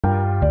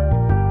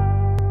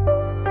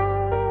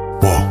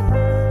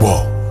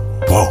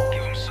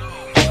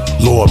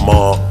Lord,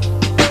 Mom.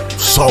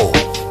 So,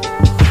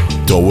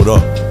 throw it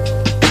up.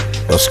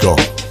 Let's go.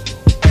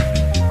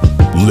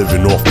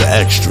 Living off the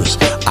extras.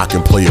 I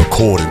can play a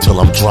chord until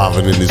I'm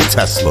driving in this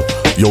Tesla.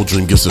 Yo,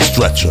 drink gets a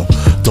stretcher.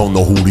 Don't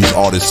know who these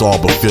artists are,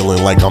 but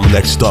feeling like I'm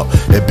next up.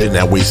 It been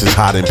that way since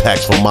hiding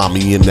packs from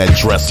mommy in that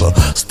dresser.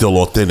 Still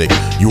authentic.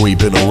 You ain't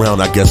been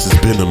around, I guess it's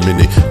been a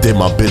minute. Did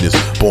my business,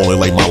 ballin'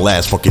 like my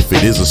last. Fuck if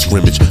it is a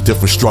scrimmage.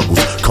 Different struggles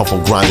come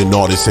from grinding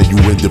artists, and you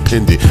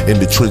independent in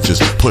the trenches,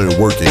 putting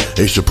work in.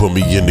 They should put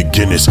me in the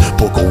Guinness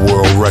Book of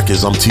World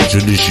Records. I'm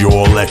teaching this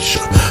your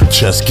lecture.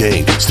 Chess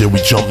game, still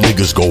we jump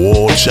niggas, go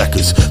all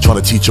checkers.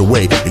 Trying to teach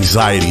away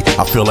anxiety.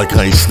 I feel like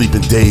I ain't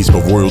sleeping days,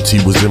 but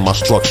royalty was in my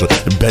structure,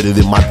 embedded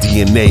in my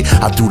DNA.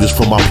 I do this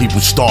for my people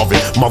starving,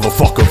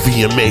 motherfucker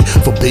VMA.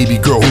 For baby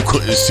girl who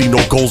couldn't see no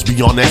goals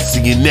beyond that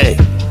CNA.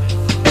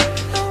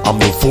 I'm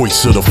the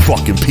voice of the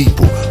fucking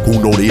people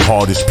who know their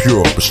heart is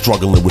pure, but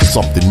struggling with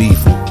something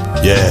evil.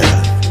 Yeah,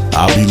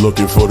 I be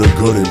looking for the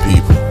good in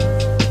people,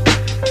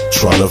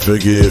 trying to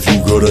figure if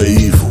you good or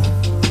evil.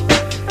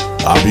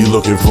 I be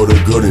looking for the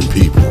good in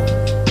people,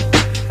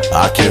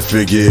 I can't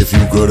figure if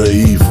you good or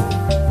evil.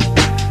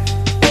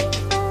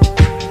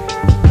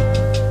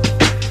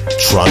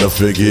 Trying to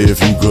figure if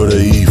you good or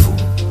evil.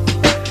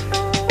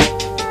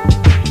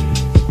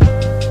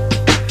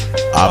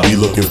 I be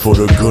looking for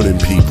the good in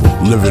people,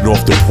 living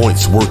off the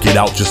points, work it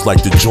out just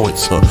like the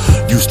joints,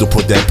 Used to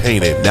put that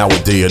pain in,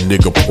 nowadays a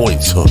nigga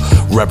points,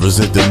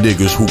 Represent the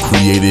niggas who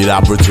created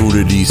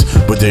opportunities,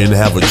 but didn't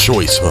have a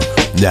choice,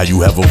 Now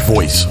you have a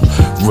voice,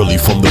 really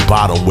from the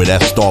bottom where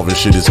that starving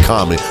shit is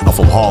common. I'm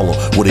from Harlem,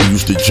 where they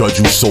used to judge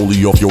you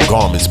solely off your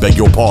garments. Beg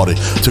your pardon,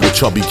 took a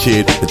chubby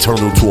kid and turned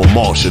him to a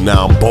Martian.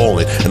 Now I'm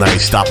ballin', and I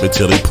ain't stopping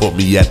till they put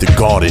me at the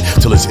Garden.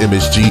 Till it's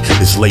MSG,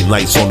 it's late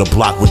nights on the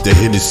block with the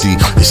Hennessy.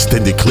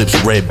 Extended clips,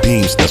 red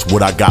beams, that's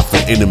what I got for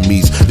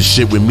enemies. The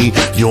shit with me,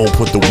 you don't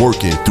put the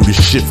work in, do the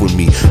shift with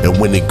me. And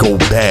when it go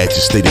bad,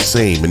 just stay the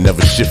same and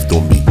never shift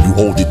on me. You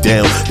hold it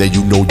down, then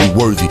you know you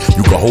worthy.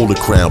 You can hold a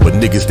crown, but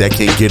niggas that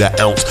can't get an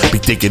ounce be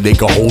thinking they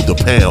can hold a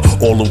pound.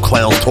 All them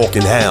clowns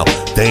talking how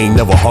they ain't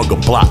never hug a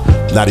block,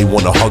 now they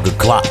wanna hug a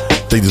clock.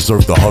 They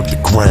deserve to hug the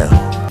ground.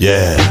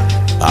 Yeah,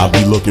 I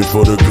be looking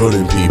for the good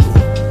in people,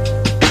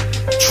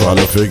 trying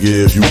to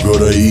figure if you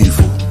good or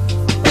evil.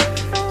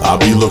 I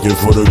be looking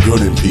for the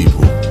good in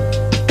people,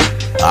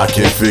 I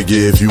can't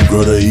figure if you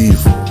good or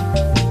evil.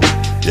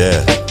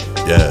 Yeah,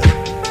 yeah,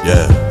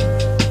 yeah.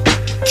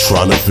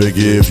 Trying to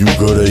figure if you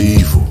good or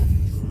evil.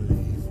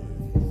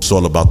 It's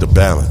all about the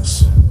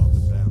balance.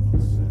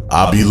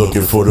 I be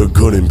looking for the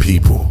good in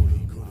people,